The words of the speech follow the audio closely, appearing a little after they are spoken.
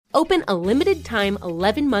Open a limited-time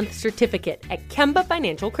 11-month certificate at Kemba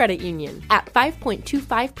Financial Credit Union. At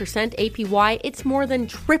 5.25% APY, it's more than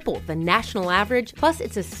triple the national average, plus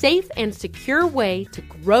it's a safe and secure way to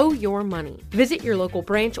grow your money. Visit your local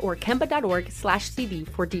branch or kemba.org/CD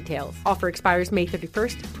for details. Offer expires May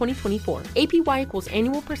 31st, 2024. APY equals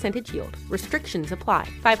annual percentage yield. Restrictions apply.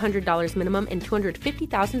 $500 minimum and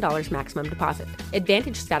 $250,000 maximum deposit.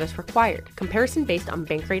 Advantage status required. Comparison based on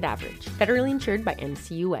bank rate average. Federally insured by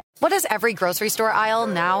NCUA. What does every grocery store aisle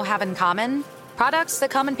now have in common? Products that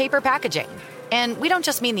come in paper packaging. And we don't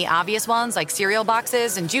just mean the obvious ones like cereal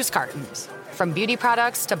boxes and juice cartons. From beauty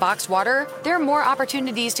products to boxed water, there are more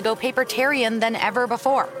opportunities to go papertarian than ever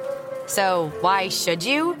before. So why should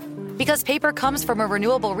you? Because paper comes from a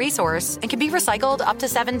renewable resource and can be recycled up to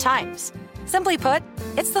 7 times. Simply put,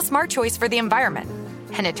 it's the smart choice for the environment.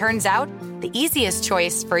 And it turns out, the easiest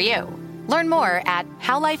choice for you. Learn more at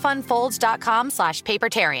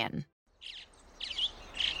howlifeunfolds.com/papertarian.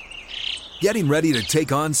 Getting ready to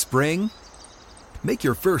take on spring? Make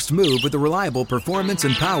your first move with the reliable performance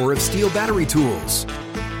and power of Steel battery tools.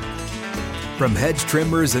 From hedge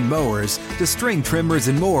trimmers and mowers to string trimmers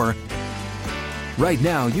and more, right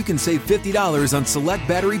now you can save $50 on select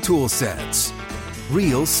battery tool sets.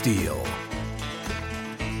 Real Steel.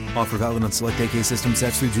 Offer valid on select AK system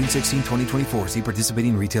sets through June 16, 2024. See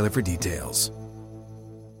participating retailer for details.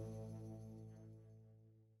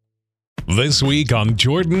 This week on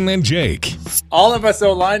Jordan and Jake. All of us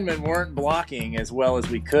O-linemen weren't blocking as well as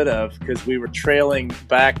we could have because we were trailing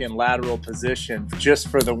back in lateral position just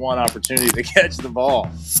for the one opportunity to catch the ball.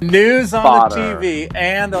 News on the TV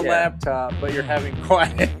and a laptop, but you're having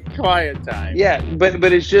quiet time. Yeah,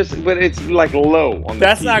 but it's like low on the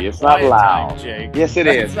That's TV. not It's quiet not loud. time, Jake. Yes, it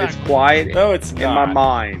is. It's quiet. No, it's in not. my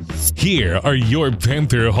mind. Here are your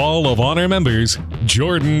Panther Hall of Honor members,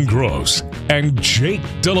 Jordan Gross and Jake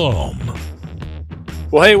Delhomme.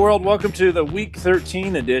 Well, hey, world, welcome to the Week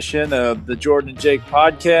 13 edition of the Jordan and Jake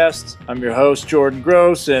podcast. I'm your host, Jordan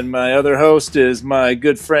Gross, and my other host is my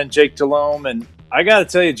good friend, Jake Delhomme. And I got to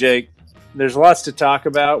tell you, Jake, there's lots to talk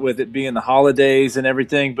about with it being the holidays and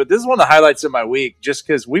everything, but this is one of the highlights of my week just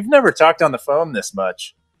because we've never talked on the phone this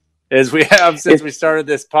much as we have since we started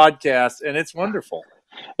this podcast, and it's wonderful.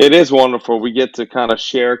 It is wonderful. We get to kind of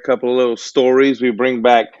share a couple of little stories. We bring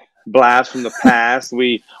back blasts from the past.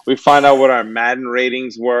 We find out what our Madden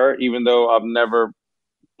ratings were, even though I've never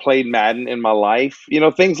played Madden in my life. You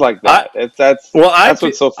know, things like that. That's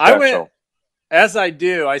what's so special. As I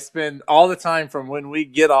do, I spend all the time from when we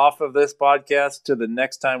get off of this podcast to the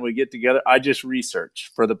next time we get together. I just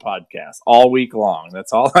research for the podcast all week long.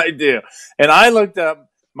 That's all I do. And I looked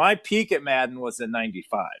up my peak at Madden was in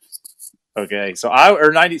 95. Okay. So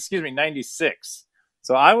 96.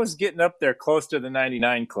 So I was getting up there close to the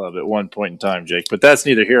 99 club at one point in time, Jake, but that's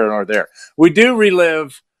neither here nor there. We do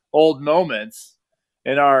relive old moments,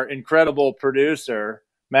 and our incredible producer,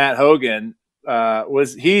 Matt Hogan,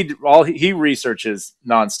 he researches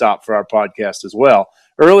nonstop for our podcast as well.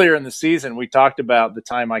 Earlier in the season, we talked about the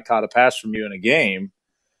time I caught a pass from you in a game.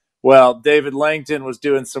 Well, David Langton was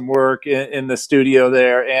doing some work in the studio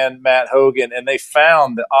there, and Matt Hogan, and they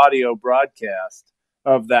found the audio broadcast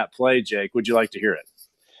of that play. Jake, would you like to hear it?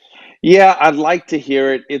 Yeah, I'd like to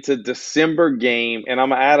hear it. It's a December game, and I'm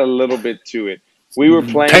going to add a little bit to it. We were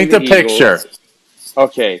playing Paint the picture.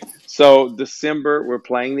 Okay, so December, we're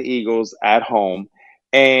playing the Eagles at home,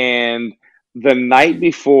 and the night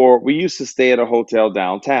before, we used to stay at a hotel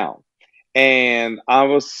downtown, and I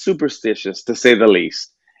was superstitious, to say the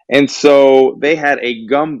least. And so they had a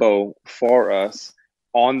gumbo for us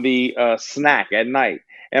on the snack at night.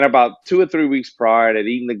 And about 2 or 3 weeks prior, I'd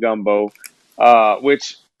eaten the gumbo,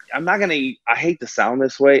 which I'm not going to eat. I hate to sound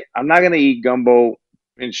this way. I'm not going to eat gumbo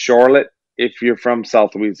in Charlotte if you're from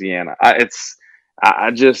South Louisiana. That's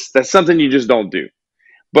something you just don't do.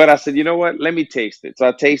 But I said, you know what? Let me taste it. So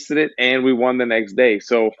I tasted it, and we won the next day.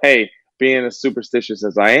 So, hey, being as superstitious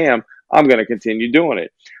as I am, I'm going to continue doing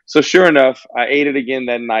it. So sure enough, I ate it again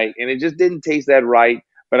that night, and it just didn't taste that right.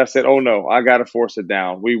 But I said, oh, no, I got to force it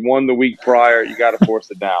down. We won the week prior. You got to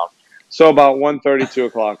force it down. So about 1:30, 2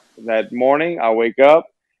 o'clock that morning, I wake up,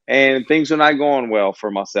 and things are not going well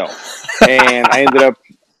for myself. And I ended up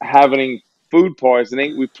having food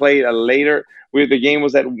poisoning. We played the game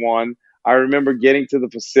was at 1. I remember getting to the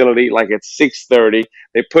facility like at 6:30.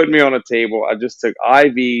 They put me on a table. I just took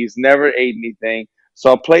IVs, never ate anything.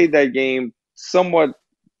 So I played that game somewhat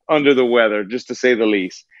under the weather, just to say the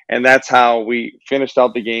least. And that's how we finished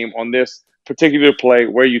out the game on this particular play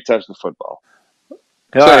where you touched the football.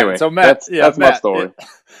 So anyway, so Matt, that's my story.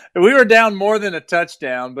 We were down more than a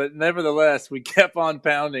touchdown, but nevertheless, we kept on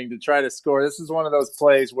pounding to try to score. This is one of those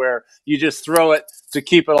plays where you just throw it to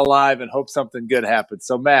keep it alive and hope something good happens.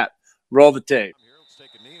 So, Matt, roll the tape.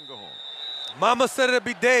 Mama said it'd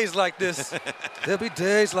be days like this. There'll be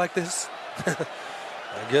days like this. I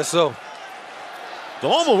guess so.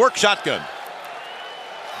 DeLome will work shotgun.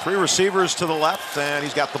 3 receivers to the left, and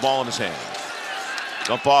he's got the ball in his hand.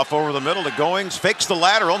 Dump off over the middle to Goings. Fakes the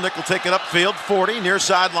lateral. Nick will take it upfield, 40, near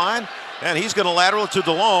sideline. And he's going to lateral it to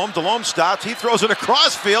DeLome. DeLome stops. He throws it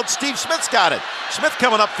across field. Steve Smith's got it. Smith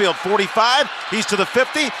coming upfield, 45. He's to the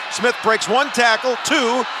 50. Smith breaks 1 tackle,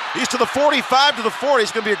 2. He's to the 45, to the 40.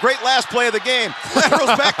 It's going to be a great last play of the game.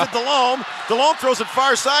 Laterals back to DeLome. DeLome throws it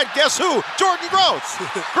far side. Guess who? Jordan Gross.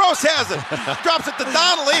 Gross has it. Drops it to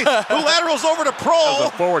Donnelly, who laterals over to Prohl. That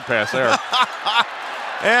was a forward pass there.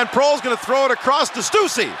 And Prohl's going to throw it across to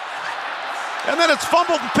Stussy. And then it's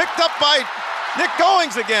fumbled and picked up by Nick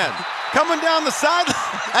Goings again. Coming down the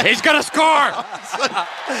sideline. He's going to score.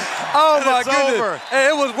 Oh, my goodness. Over. Hey,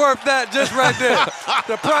 it was worth that just right there.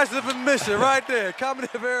 The price of admission right there. Comedy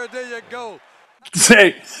of error, there you go.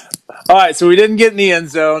 All right, so we didn't get in the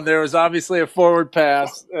end zone. There was obviously a forward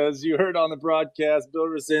pass. As you heard on the broadcast, Bill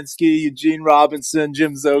Rosinski, Eugene Robinson,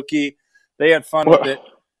 Jim Zoki, they had fun with it.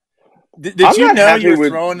 Did you know you were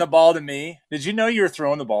throwing the ball to me? Did you know you were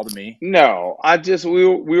throwing the ball to me? No, we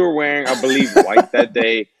were wearing, I believe, white that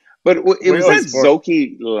day. But was that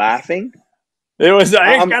Zoki laughing? It was, he's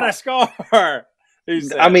got to score. I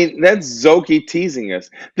mean, that's Zoki teasing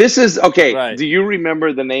us. This is, okay, right. Do you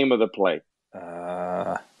remember the name of the play?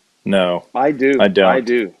 No. I do. I don't. I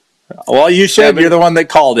do. Well, you should. You're the one that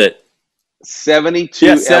called it.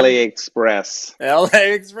 72 LA Express. LA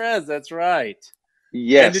Express, that's right.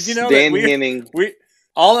 Yes, and did you know Dan that Henning.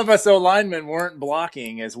 All of us O-linemen weren't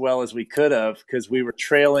blocking as well as we could have because we were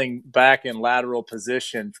trailing back in lateral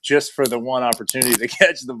position just for the one opportunity to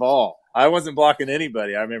catch the ball. I wasn't blocking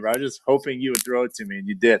anybody. I remember I was just hoping you would throw it to me, and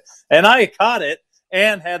you did. And I caught it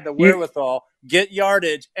and had the wherewithal, get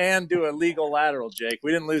yardage, and do a legal lateral, Jake.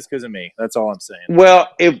 We didn't lose because of me. That's all I'm saying. Well,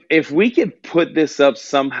 if we could put this up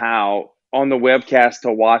somehow on the webcast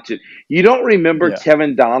to watch it, you don't remember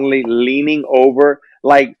Kevin Donnelly leaning over,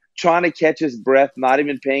 like trying to catch his breath, not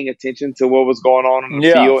even paying attention to what was going on in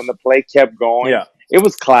the field, and the play kept going. Yeah. It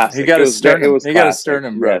was classic. He got his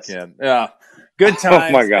sternum broke in. Yeah. Good times.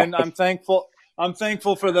 Oh my God. And I'm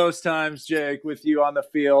thankful for those times, Jake, with you on the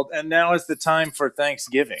field. And now is the time for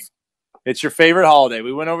Thanksgiving. It's your favorite holiday.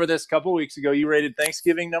 We went over this a couple weeks ago. You rated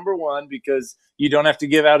Thanksgiving #1 because you don't have to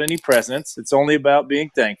give out any presents. It's only about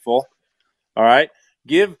being thankful. All right.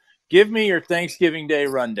 Give me your Thanksgiving Day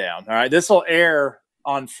rundown. All right. This will air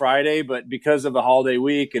on Friday, but because of the holiday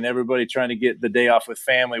week and everybody trying to get the day off with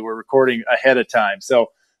family, we're recording ahead of time. So,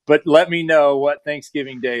 but let me know what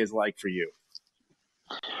Thanksgiving Day is like for you.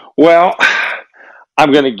 Well,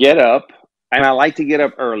 I'm going to get up, and I like to get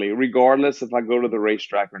up early, regardless if I go to the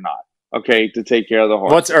racetrack or not. Okay, to take care of the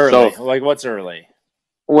horse. What's early? So, what's early?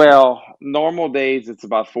 Well, normal days it's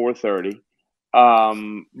about 4:30.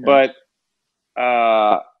 But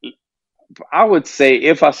I would say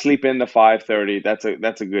if I sleep in to 5:30, that's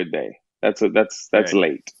a good day. That's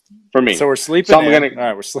late for me. So we're sleeping in. All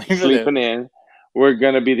right, we're sleeping in. We're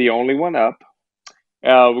gonna be the only one up.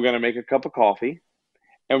 We're gonna make a cup of coffee,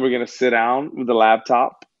 and we're gonna sit down with the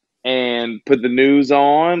laptop and put the news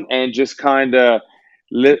on, and just kind of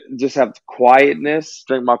just have quietness,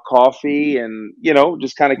 drink my coffee, and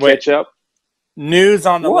just kind of catch up. News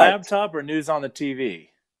on the laptop or news on the TV?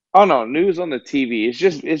 Oh no, news on the TV. It's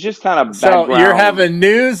just kind of background. So you're having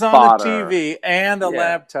news on the TV and a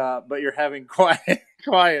laptop, but you're having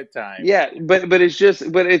quiet time. Yeah, but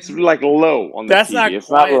it's like low on the That's TV. Not it's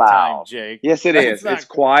quiet not loud, time, Jake. Yes, it is. It's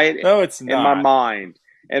quiet. No, it's not. In my mind.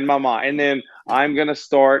 And then I'm gonna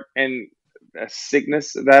start, and a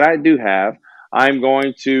sickness that I do have, I'm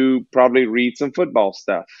going to probably read some football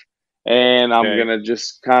stuff, and I'm gonna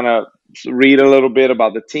just kind of read a little bit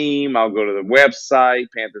about the team. I'll go to the website,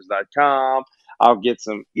 Panthers.com. I'll get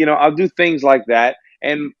some, I'll do things like that.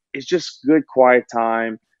 And it's just good, quiet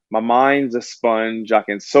time. My mind's a sponge. I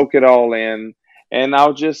can soak it all in. And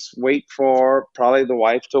I'll just wait for probably the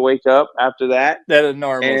wife to wake up after that. At a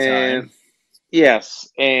normal time. Yes.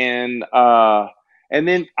 And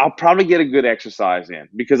then I'll probably get a good exercise in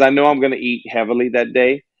because I know I'm going to eat heavily that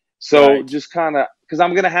day. So just kind of, because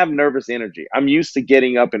I'm going to have nervous energy. I'm used to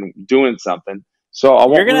getting up and doing something. So I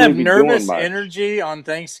won't You're going to have be nervous doing much. energy on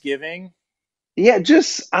Thanksgiving? Yeah,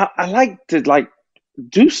 just I like to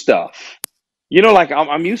do stuff. like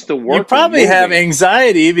I'm used to working. You probably have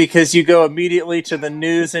anxiety because you go immediately to the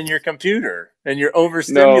news in your computer and you're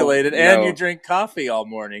overstimulated and you drink coffee all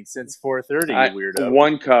morning since 4:30, you weirdo.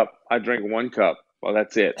 1 cup. I drink 1 cup. Well,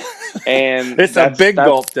 that's it. And it's a big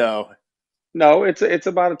gulp, though. No, it's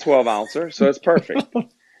about a 12-ouncer, so it's perfect.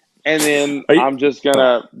 And then I'm just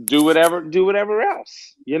gonna do whatever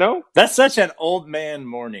else, That's such an old man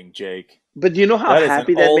morning, Jake. But you know how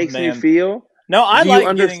happy that makes me feel? No, I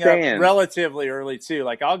like getting up relatively early too.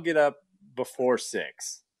 Like I'll get up before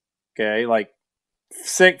 6. Okay, like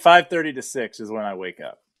 5:30 to 6 is when I wake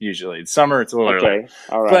up. Usually, in summer it's a little early.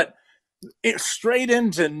 All right. But it's straight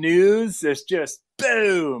into news. It's just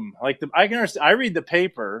boom. Like I can understand. I read the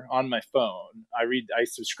paper on my phone. I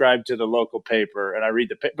subscribe to the local paper and I read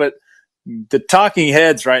the paper. But the talking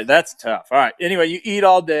heads, right? That's tough. All right. Anyway, you eat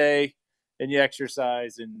all day and you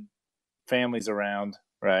exercise and family's around.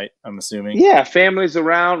 Right, I'm assuming. Yeah, family's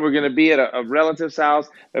around. We're going to be at a relative's house.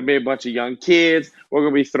 There'll be a bunch of young kids. We're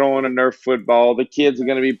going to be throwing a Nerf football. The kids are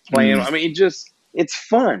going to be playing. I mean, it's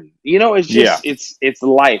fun. It's just it's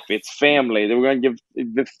life. It's family. We're going to give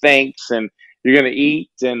the thanks, and you're going to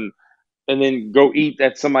eat, and then go eat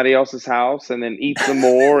at somebody else's house, and then eat some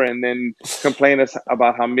more, and then complain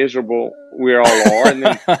about how miserable we all are. And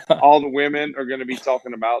then all the women are going to be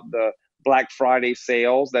talking about the Black Friday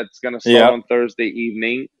sales that's going to start on Thursday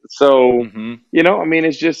evening. So,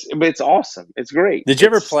 it's awesome. It's great. Did you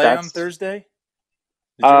ever play on Thursday?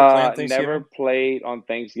 Never played on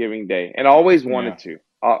Thanksgiving Day, and always wanted to.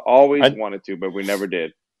 I always wanted to, but we never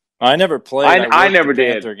did. I never played. I never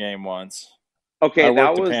did. Panther game once. Okay,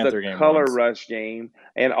 that was the Color Rush game,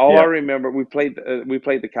 and all I remember, we played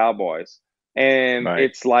the Cowboys, and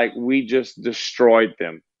it's like we just destroyed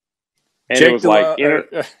them. And Jake it was like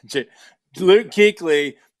Luke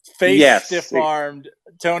Kuechly stiff-armed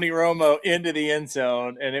Tony Romo into the end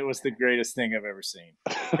zone, and it was the greatest thing I've ever seen.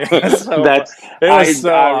 Awesome.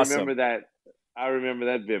 I remember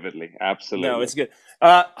that vividly. Absolutely. No, it's good.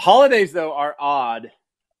 Holidays, though, are odd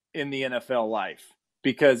in the NFL life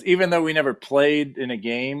because even though we never played in a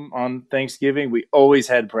game on Thanksgiving, we always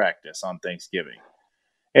had practice on Thanksgiving.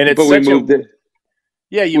 And it's we moved it.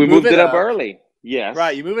 Yeah, we moved it up early. Yes,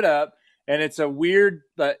 right. You move it up. And it's a weird,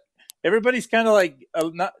 but everybody's kind of like a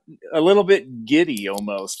little bit giddy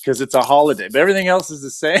almost because it's a holiday. But everything else is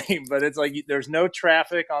the same. But it's like there's no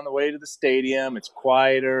traffic on the way to the stadium. It's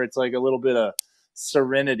quieter. It's like a little bit of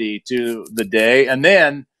serenity to the day. And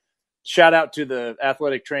then shout out to the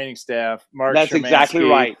athletic training staff, Mark That's Shermansky, exactly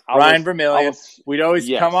right. Ryan Vermillion. We'd always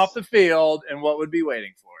come off the field, and what would be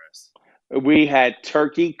waiting for us? We had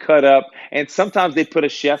turkey cut up, and sometimes they put a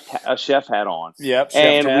chef hat on. Yep.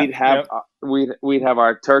 And we'd have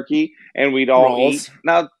our turkey, and we'd all eat.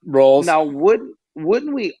 Now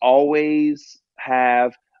wouldn't we always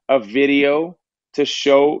have a video to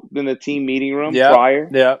show in the team meeting room prior?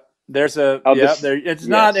 Yeah. There's it's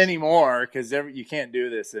not anymore because you can't do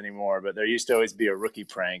this anymore. But there used to always be a rookie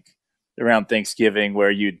prank around Thanksgiving where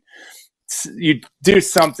you'd do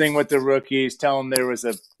something with the rookies, tell them there was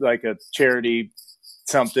a charity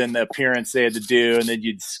something, the appearance they had to do, and then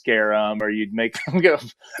you'd scare them or you'd make them go,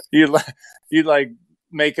 you'd like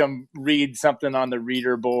make them read something on the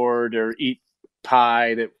reader board or eat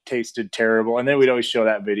pie that tasted terrible, and then we'd always show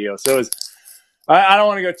that video. So it was, I don't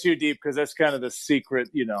want to go too deep because that's kind of the secret,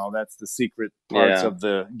 that's the secret parts of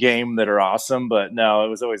the game that are awesome. But no, it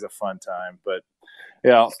was always a fun time. But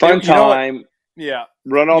fun time. Yeah.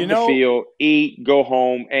 Run off the field, eat, go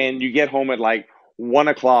home, and you get home at like 1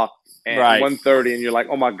 o'clock and 1:30, and you're like,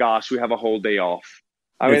 oh my gosh, we have a whole day off.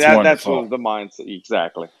 I mean, that's what the mindset.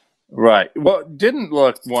 Exactly. Right. What didn't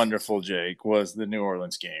look wonderful, Jake, was the New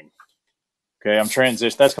Orleans game. Okay,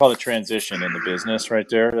 that's called a transition in the business right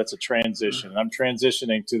there. That's a transition. I'm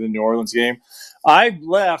transitioning to the New Orleans game. I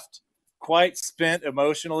left quite spent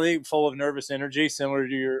emotionally, full of nervous energy, similar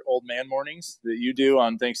to your old man mornings that you do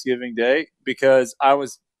on Thanksgiving Day, because I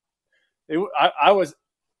was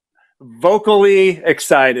vocally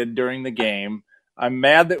excited during the game. I'm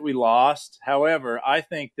mad that we lost. However, I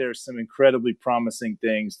think there's some incredibly promising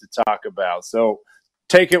things to talk about. So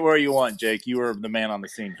take it where you want, Jake. You were the man on the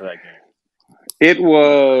scene for that game. It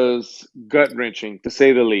was gut-wrenching, to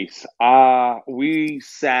say the least. We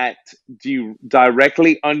sat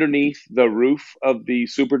directly underneath the roof of the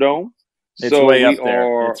Superdome. It's way up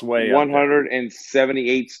there. It's way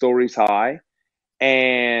 178 stories high.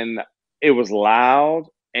 And it was loud,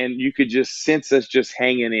 and you could just sense us just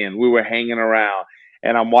hanging in. We were hanging around.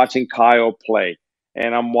 And I'm watching Kyle play,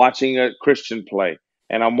 and I'm watching Christian play,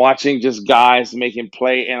 and I'm watching just guys making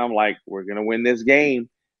play, and I'm like, we're going to win this game.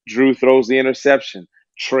 Drew throws the interception.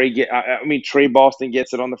 Trey Boston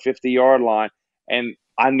gets it on the 50-yard line, and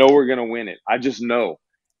I know we're going to win it. I just know.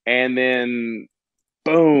 And then,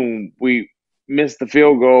 boom, we missed the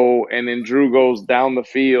field goal, and then Drew goes down the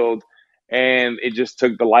field, and it just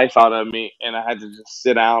took the life out of me, and I had to just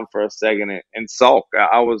sit down for a second and sulk.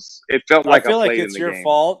 It felt like I feel like played it's in the your game.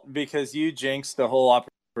 fault because you jinxed the whole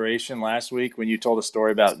operation last week when you told a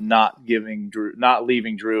story about not leaving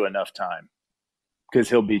Drew enough time because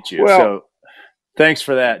he'll beat you. Well, so thanks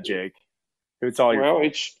for that, Jake. It's all your fault.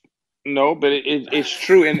 It's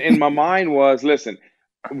true. And in my mind was, listen,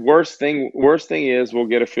 worst thing is we'll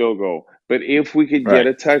get a field goal. But if we could get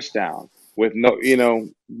a touchdown with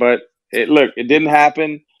but it didn't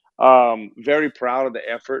happen. Very proud of the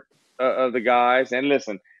effort of the guys. And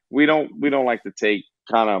listen, we don't like to take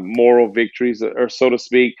kind of moral victories or so to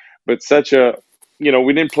speak, but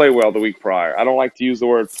we didn't play well the week prior. I don't like to use the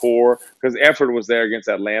word poor because effort was there against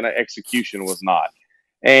Atlanta. Execution was not.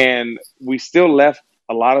 And we still left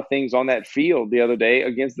a lot of things on that field the other day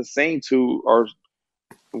against the Saints, who are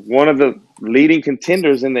one of the leading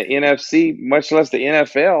contenders in the NFC, much less the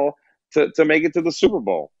NFL, to make it to the Super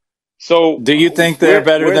Bowl. So do you think they're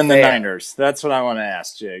better than the Niners? That's what I want to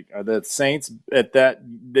ask, Jake. Are the Saints that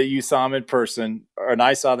you saw them in person, and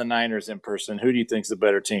I saw the Niners in person, who do you think is the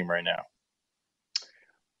better team right now?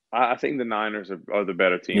 I think the Niners are the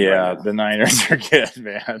better team. Yeah, right now. The Niners are good,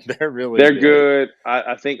 man. They're good.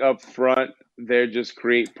 I think up front they just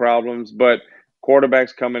create problems, but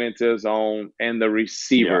quarterback's coming into his own, and the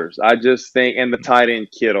receivers. Yeah. I just think, and the tight end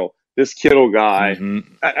Kittle. This Kittle guy.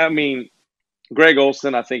 Mm-hmm. I mean, Greg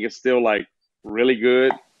Olsen, I think, is still like really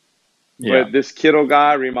good, but this Kittle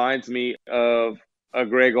guy reminds me of a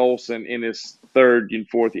Greg Olsen in his third and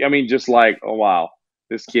fourth. I mean, just like, oh wow,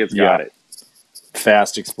 this kid's got it.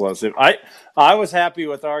 Fast, explosive. I was happy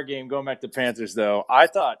with our game going back to Panthers, though. I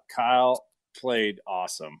thought Kyle played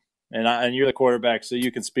awesome, and you're the quarterback, so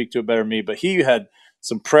you can speak to it better than me. But he had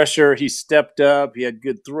some pressure. He stepped up. He had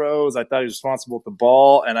good throws. I thought he was responsible with the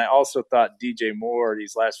ball, and I also thought DJ Moore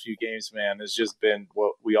these last few games, man, has just been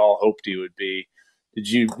what we all hoped he would be. Did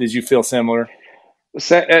you feel similar?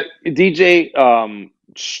 DJ,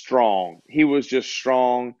 strong. He was just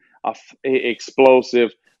strong,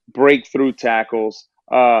 explosive. Breakthrough tackles.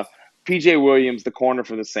 PJ Williams, the corner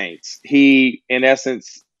for the Saints, he, in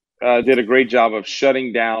essence, did a great job of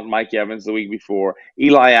shutting down Mike Evans the week before.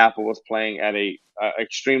 Eli Apple was playing at a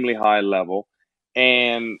extremely high level.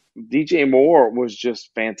 And DJ Moore was just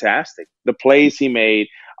fantastic. The plays he made,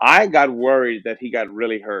 I got worried that he got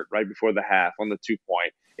really hurt right before the half on the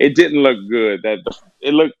 2-point. It didn't look good.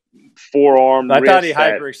 It looked forearm. I thought he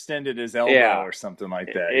hyperextended his elbow or something like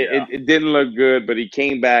that. It didn't look good, but he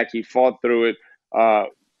came back. He fought through it.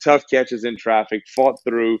 Tough catches in traffic, fought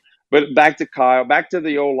through. But back to Kyle, back to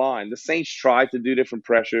the O-line. The Saints tried to do different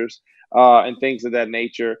pressures and things of that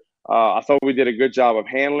nature. I thought we did a good job of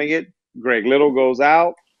handling it. Greg Little goes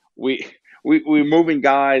out. We're moving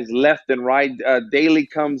guys left and right. Daly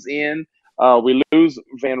comes in. We lose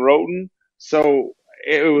Van Roten. So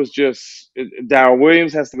it was just Darrell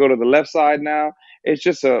Williams has to go to the left side now. It's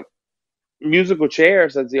just a musical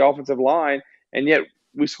chairs as the offensive line, and yet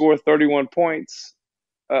we scored 31 points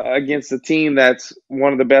against a team that's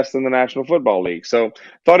one of the best in the National Football League. So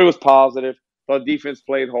thought it was positive. Thought defense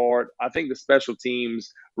played hard. I think the special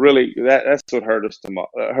teams really that's what hurt us the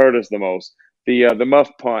most. The muff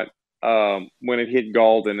punt when it hit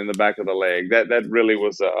Galden in the back of the leg. That really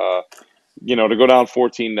was to go down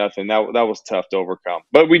 14-0, that was tough to overcome.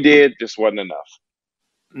 But we did, just wasn't enough.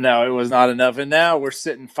 No, it was not enough. And now we're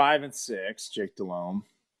sitting 5-6, Jake Delhomme.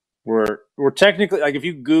 We're technically, like, if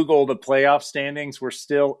you Google the playoff standings, we're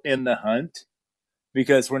still in the hunt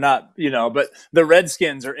because we're not, but the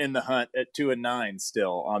Redskins are in the hunt at 2-9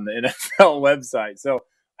 still on the NFL website. So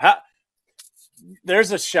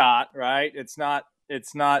there's a shot, right?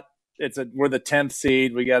 We're the 10th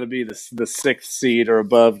seed. We got to be the 6th seed or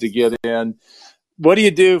above to get in. What do you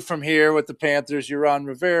do from here with the Panthers? You're on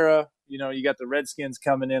Rivera. You got the Redskins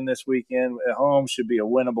coming in this weekend at home. Should be a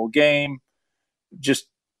winnable game. Just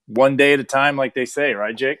one day at a time, like they say,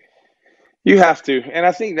 right, Jake? You have to. And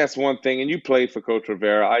I think that's one thing. And you played for Coach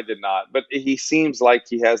Rivera. I did not. But he seems like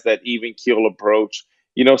he has that even keel approach.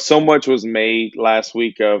 So much was made last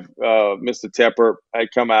week of Mr. Tepper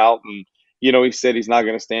had come out and, he said he's not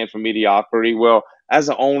going to stand for mediocrity. Well, as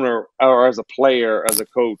an owner or as a player, as a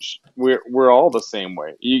coach, we're all the same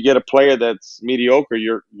way. You get a player that's mediocre,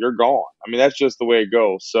 you're gone. I mean, that's just the way it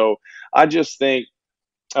goes. So I just think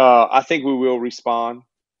I think we will respond.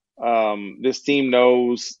 This team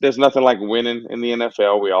knows there's nothing like winning in the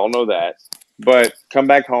NFL. We all know that. But come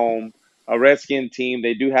back home, a Redskin team.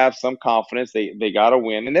 They do have some confidence. They got to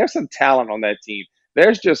win. And there's some talent on that team.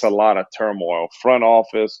 There's just a lot of turmoil, front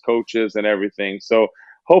office, coaches, and everything. So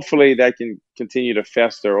hopefully that can continue to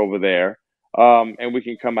fester over there, and we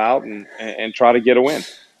can come out and try to get a win.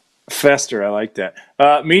 Fester, I like that.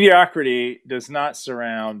 Mediocrity does not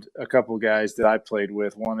surround a couple of guys that I played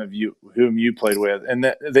with, one of you whom you played with. And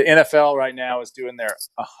the NFL right now is doing their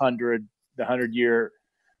 100-year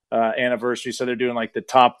anniversary. So they're doing like the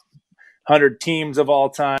top 100 teams of all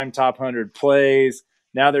time, top 100 plays.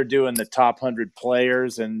 Now they're doing the top 100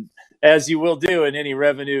 players. And as you will do in any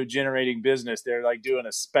revenue-generating business, they're like doing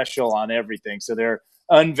a special on everything. So they're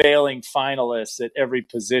unveiling finalists at every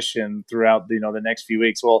position throughout the next few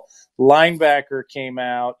weeks. Well, linebacker came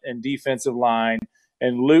out and defensive line,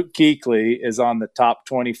 and Luke Kuechly is on the top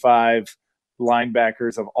 25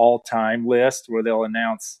 linebackers of all time list, where they'll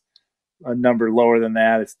announce a number lower than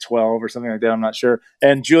that. It's 12 or something like that. I'm not sure.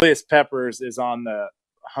 And Julius Peppers is on the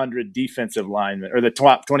 100 defensive linemen, or the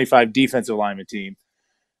top 25 defensive lineman team.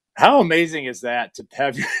 How amazing is that to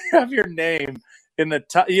have your name in the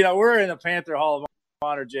top? We're in the Panther Hall of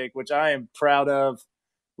Honor, Jake, which I am proud of,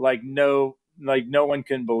 like no one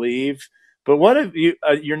can believe. But what if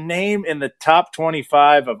your name in the top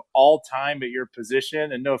 25 of all time at your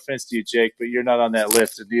position? And no offense to you, Jake, but you're not on that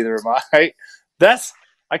list, and neither am I.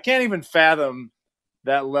 I can't even fathom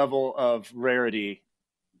that level of rarity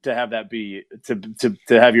to have that be to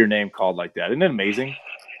have your name called like that. Isn't it amazing?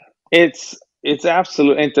 It's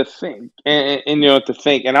absolute, and to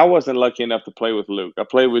think, and I wasn't lucky enough to play with Luke. I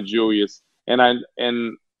played with Julius. And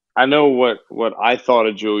I know what I thought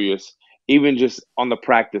of Julius, even just on the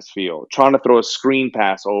practice field, trying to throw a screen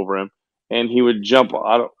pass over him, and he would jump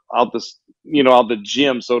out the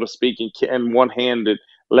gym, so to speak, and left-handed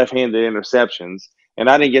interceptions. And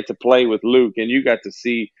I didn't get to play with Luke, and you got to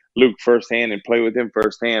see Luke firsthand and play with him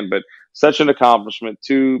firsthand. But such an accomplishment,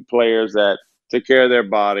 two players that took care of their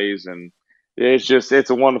bodies, and it's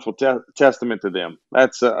a wonderful testament to them.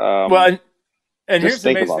 That's And here's the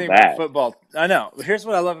amazing thing about football. I know. Here's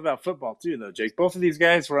what I love about football too, though, Jake. Both of these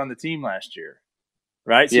guys were on the team last year,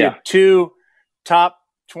 right? So you have two top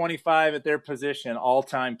 25 at their position,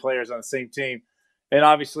 all-time players on the same team. And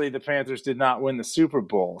obviously the Panthers did not win the Super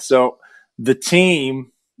Bowl. So the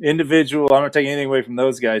team, individual, I'm not taking anything away from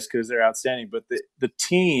those guys because they're outstanding, but the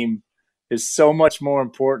team is so much more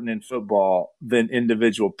important in football than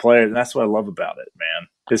individual players. And that's what I love about it, man.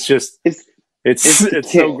 It's just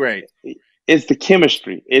it's so great. It's the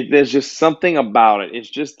chemistry. There's just something about it. It's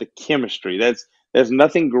just the chemistry. There's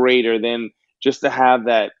nothing greater than just to have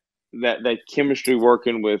that chemistry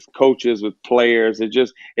working with coaches, with players.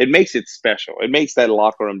 It makes it special. It makes that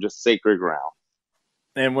locker room just sacred ground.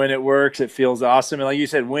 And when it works, it feels awesome. And like you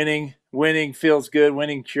said, winning feels good.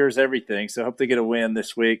 Winning cures everything. So I hope they get a win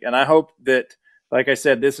this week. And I hope that, like I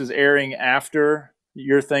said, this is airing after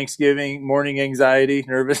your Thanksgiving morning anxiety,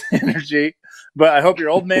 nervous energy. But I hope your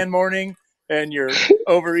old man morning and your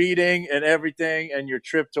overeating and everything, and your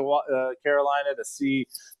trip to Carolina to see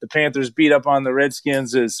the Panthers beat up on the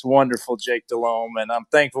Redskins is wonderful, Jake Delhomme. And I'm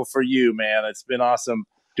thankful for you, man. It's been awesome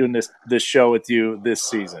doing this show with you this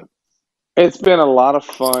season. It's been a lot of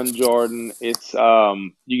fun, Jordan. It's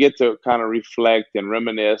you get to kind of reflect and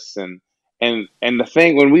reminisce, and the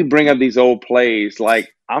thing when we bring up these old plays, like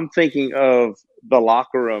I'm thinking of the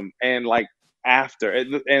locker room and like after,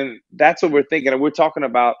 and that's what we're thinking. And we're talking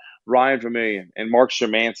about Ryan Vermillion and Mark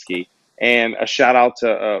Szymanski, and a shout out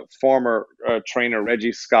to former trainer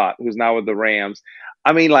Reggie Scott, who's now with the Rams.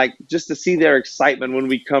 I mean, like, just to see their excitement when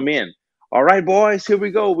we come in. All right, boys, here we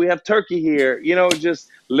go. We have turkey here. Just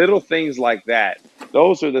little things like that.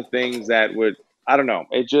 Those are the things that would, I don't know.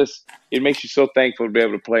 It makes you so thankful to be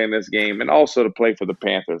able to play in this game, and also to play for the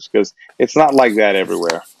Panthers, because it's not like that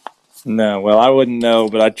everywhere. No, well, I wouldn't know,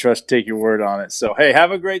 but I'd take your word on it. So, hey,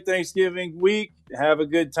 have a great Thanksgiving week. Have a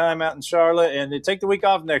good time out in Charlotte, and take the week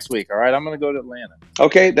off next week, all right? I'm going to go to Atlanta.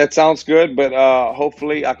 Okay, that sounds good, but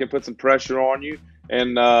hopefully I can put some pressure on you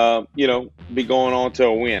and, be going on to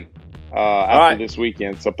a win after this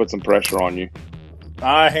weekend, so put some pressure on you.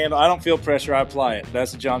 I don't feel pressure. I apply it.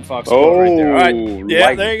 That's a John Fox quote right there. All right.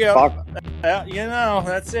 Yeah, there you go.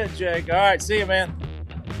 That's it, Jake. All right, see you, man.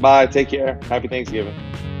 Bye. Take care. Happy Thanksgiving.